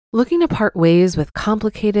Looking to part ways with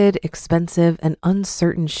complicated, expensive, and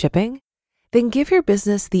uncertain shipping? Then give your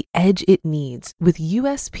business the edge it needs with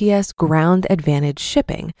USPS Ground Advantage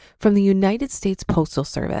shipping from the United States Postal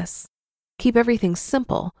Service. Keep everything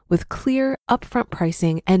simple with clear, upfront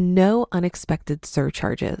pricing and no unexpected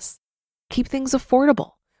surcharges. Keep things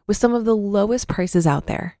affordable with some of the lowest prices out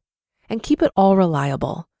there. And keep it all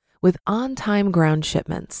reliable with on-time ground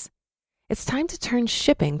shipments. It's time to turn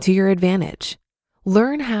shipping to your advantage.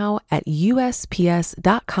 Learn how at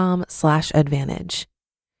USPS.com/advantage.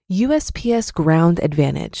 USPS Ground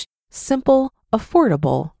Advantage. Simple,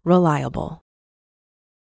 affordable, reliable.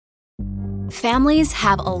 Families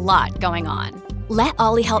have a lot going on. Let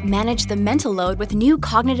Ollie help manage the mental load with new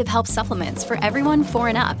cognitive help supplements for everyone 4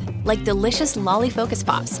 and up, like delicious Lolly Focus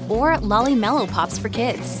Pops or Lolly Mellow Pops for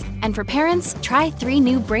kids. And for parents, try 3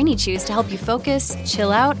 new Brainy Chews to help you focus,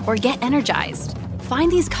 chill out, or get energized. Find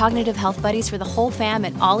these cognitive health buddies for the whole fam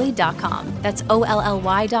at ollie.com. That's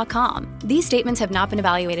OLLY.com. These statements have not been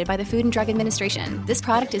evaluated by the Food and Drug Administration. This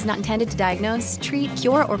product is not intended to diagnose, treat,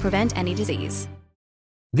 cure, or prevent any disease.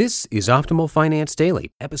 This is Optimal Finance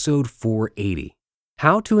Daily, episode 480.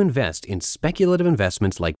 How to invest in speculative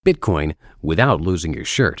investments like Bitcoin without losing your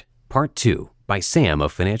shirt, part 2, by Sam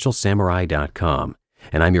of FinancialSamurai.com.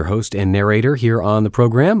 And I'm your host and narrator here on the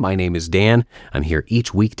program. My name is Dan. I'm here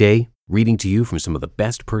each weekday reading to you from some of the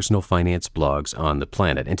best personal finance blogs on the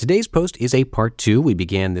planet. And today's post is a part 2. We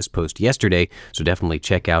began this post yesterday, so definitely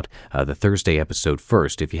check out the Thursday episode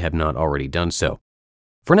first if you have not already done so.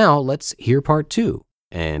 For now, let's hear part 2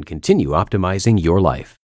 and continue optimizing your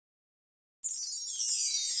life.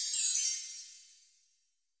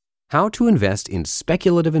 How to invest in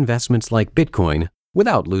speculative investments like Bitcoin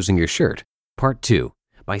without losing your shirt, part 2,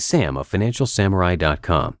 by Sam of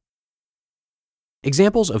FinancialSamurai.com.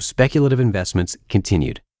 Examples of speculative investments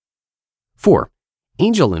continued. 4.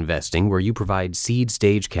 Angel investing, where you provide seed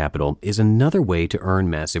stage capital, is another way to earn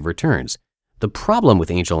massive returns. The problem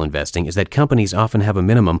with angel investing is that companies often have a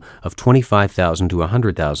minimum of $25,000 to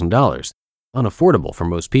 $100,000, unaffordable for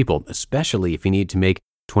most people, especially if you need to make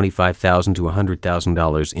 $25,000 to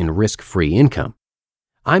 $100,000 in risk-free income.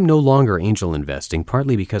 I'm no longer angel investing,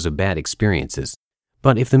 partly because of bad experiences,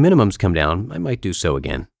 but if the minimums come down, I might do so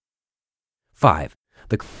again. 5.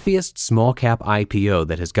 The crappiest small-cap IPO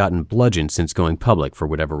that has gotten bludgeoned since going public for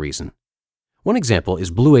whatever reason. One example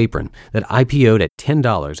is Blue Apron, that IPO'd at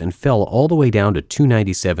 $10 and fell all the way down to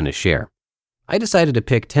 $2.97 a share. I decided to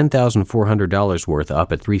pick $10,400 worth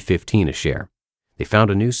up at $3.15 a share. They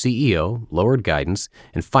found a new CEO, lowered guidance,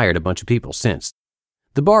 and fired a bunch of people since.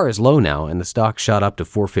 The bar is low now, and the stock shot up to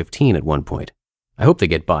 $4.15 at one point. I hope they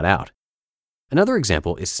get bought out. Another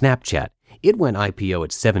example is Snapchat. It went IPO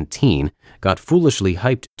at $17, got foolishly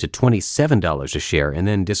hyped to $27 a share, and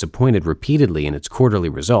then disappointed repeatedly in its quarterly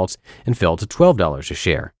results and fell to $12 a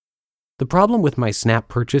share. The problem with my Snap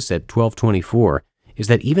purchase at $12.24 is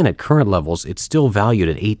that even at current levels, it's still valued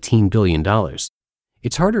at $18 billion.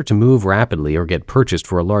 It's harder to move rapidly or get purchased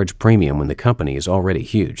for a large premium when the company is already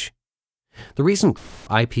huge. The recent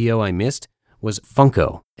IPO I missed was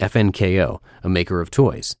Funko, FNKO, a maker of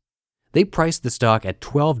toys. They priced the stock at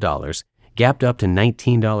 $12, gapped up to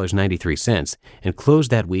 $19.93, and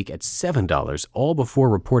closed that week at $7, all before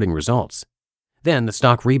reporting results. Then the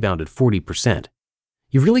stock rebounded 40%.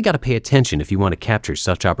 You've really got to pay attention if you want to capture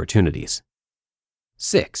such opportunities.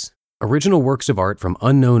 6. Original works of art from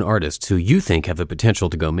unknown artists who you think have the potential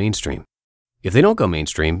to go mainstream. If they don't go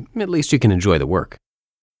mainstream, at least you can enjoy the work.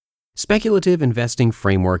 Speculative investing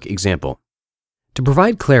framework example. To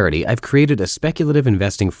provide clarity, I've created a speculative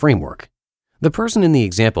investing framework. The person in the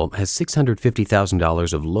example has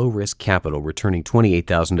 $650,000 of low-risk capital returning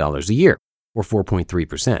 $28,000 a year, or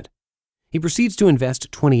 4.3%. He proceeds to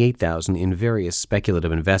invest $28,000 in various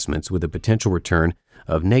speculative investments with a potential return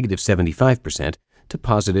of negative 75% to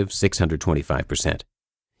positive 625%.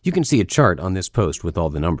 You can see a chart on this post with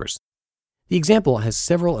all the numbers. The example has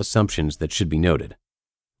several assumptions that should be noted.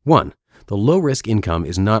 1. The low-risk income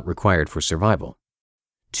is not required for survival.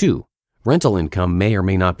 2. Rental income may or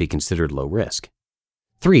may not be considered low risk.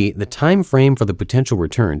 3. The time frame for the potential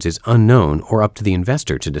returns is unknown or up to the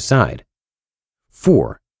investor to decide.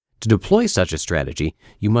 4. To deploy such a strategy,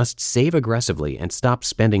 you must save aggressively and stop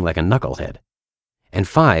spending like a knucklehead. And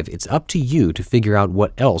 5. It's up to you to figure out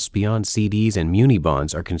what else beyond CDs and muni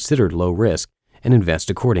bonds are considered low risk and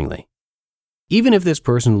invest accordingly. Even if this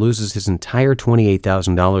person loses his entire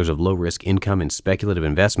 $28,000 of low risk income in speculative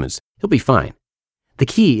investments, he'll be fine. The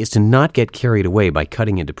key is to not get carried away by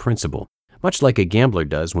cutting into principal, much like a gambler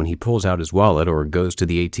does when he pulls out his wallet or goes to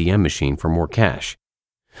the ATM machine for more cash.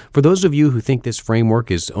 For those of you who think this framework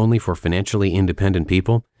is only for financially independent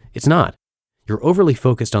people, It's not. You're overly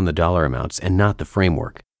focused on the dollar amounts and not the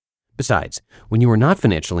framework. Besides, when you are not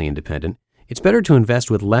financially independent, it's better to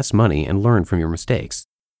invest with less money and learn from your mistakes.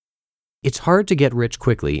 It's hard to get rich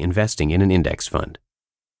quickly investing in an index fund.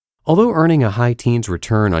 Although earning a high teens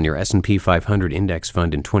return on your S&P 500 index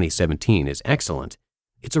fund in 2017 is excellent,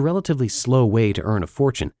 it's a relatively slow way to earn a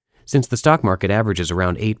fortune since the stock market averages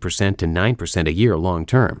around 8% to 9% a year long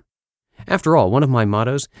term. After all, one of my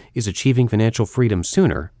mottos is achieving financial freedom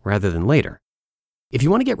sooner rather than later. If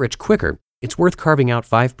you want to get rich quicker, it's worth carving out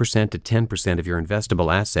 5% to 10% of your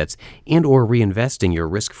investable assets and/or reinvesting your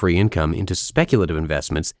risk-free income into speculative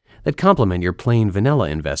investments that complement your plain vanilla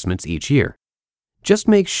investments each year. Just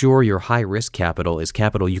make sure your high-risk capital is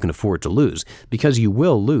capital you can afford to lose, because you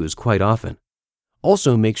will lose quite often.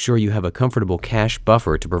 Also, make sure you have a comfortable cash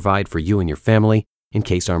buffer to provide for you and your family in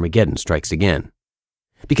case Armageddon strikes again.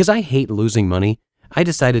 Because I hate losing money, I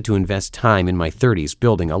decided to invest time in my 30s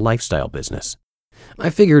building a lifestyle business.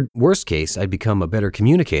 I figured, worst case, I'd become a better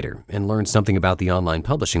communicator and learn something about the online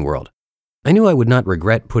publishing world. I knew I would not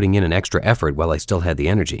regret putting in an extra effort while I still had the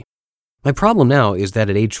energy. My problem now is that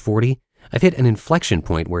at age 40, I've hit an inflection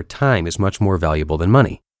point where time is much more valuable than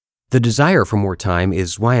money. The desire for more time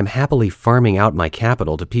is why I'm happily farming out my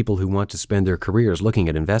capital to people who want to spend their careers looking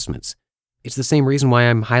at investments. It's the same reason why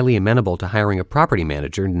I'm highly amenable to hiring a property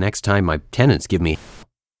manager next time my tenants give me.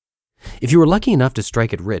 If you are lucky enough to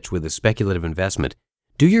strike it rich with a speculative investment,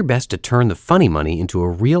 do your best to turn the funny money into a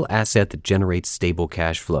real asset that generates stable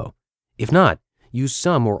cash flow. If not, use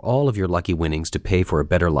some or all of your lucky winnings to pay for a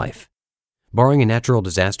better life. Barring a natural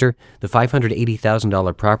disaster, the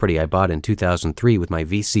 $580,000 property I bought in 2003 with my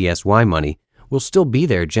VCSY money will still be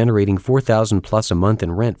there generating $4,000 plus a month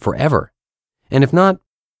in rent forever. And if not,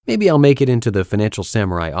 maybe I'll make it into the Financial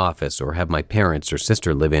Samurai office or have my parents or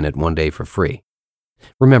sister live in it one day for free.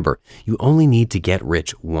 Remember, you only need to get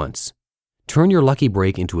rich once. Turn your lucky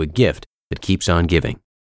break into a gift that keeps on giving.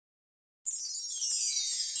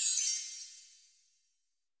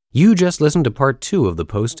 You just listened to part 2 of the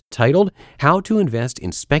post titled How to Invest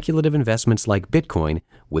in Speculative Investments Like Bitcoin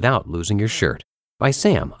Without Losing Your Shirt by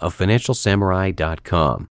Sam of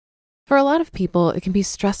FinancialSamurai.com. For a lot of people, it can be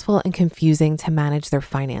stressful and confusing to manage their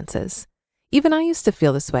finances. Even I used to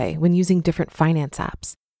feel this way when using different finance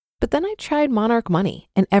apps. But then I tried Monarch Money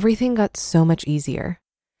and everything got so much easier.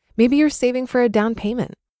 Maybe you're saving for a down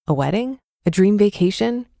payment, a wedding, a dream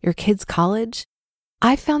vacation, your kids' college.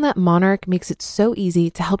 I found that Monarch makes it so easy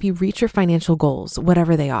to help you reach your financial goals,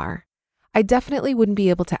 whatever they are. I definitely wouldn't be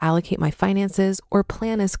able to allocate my finances or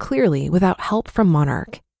plan as clearly without help from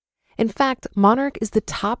Monarch. In fact, Monarch is the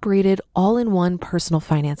top-rated all-in-one personal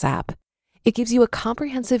finance app. It gives you a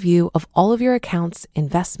comprehensive view of all of your accounts,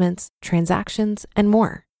 investments, transactions, and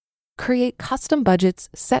more. Create custom budgets,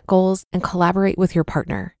 set goals, and collaborate with your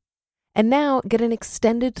partner. And now get an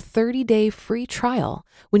extended 30-day free trial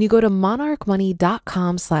when you go to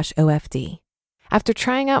monarchmoney.com/OFD. After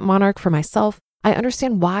trying out Monarch for myself, I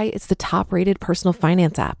understand why it's the top-rated personal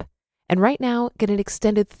finance app. And right now, get an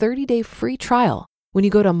extended 30-day free trial when you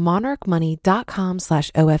go to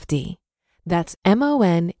monarchmoney.com/OFD. That's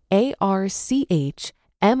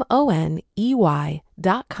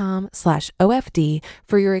monarchmoney.com/OFD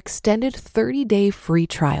for your extended 30-day free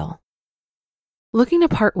trial. Looking to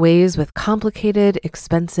part ways with complicated,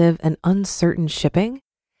 expensive, and uncertain shipping?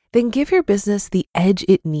 Then give your business the edge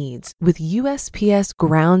it needs with USPS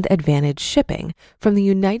Ground Advantage shipping from the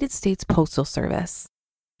United States Postal Service.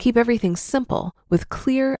 Keep everything simple with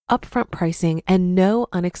clear, upfront pricing and no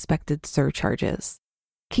unexpected surcharges.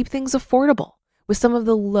 Keep things affordable with some of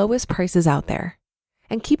the lowest prices out there.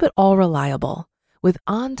 And keep it all reliable with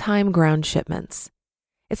on-time ground shipments.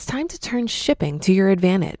 It's time to turn shipping to your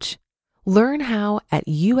advantage. Learn how at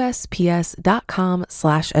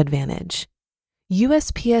USPS.com/advantage.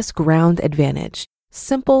 USPS Ground Advantage.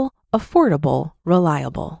 Simple, affordable,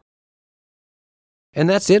 reliable. And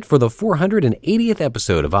that's it for the 480th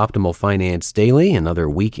episode of Optimal Finance Daily, another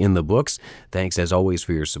week in the books. Thanks as always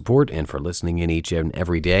for your support and for listening in each and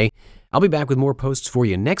every day. I'll be back with more posts for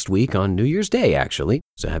you next week on New Year's Day, actually.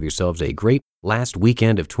 So have yourselves a great last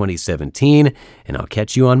weekend of 2017, and I'll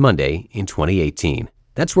catch you on Monday in 2018.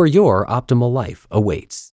 That's where your optimal life awaits.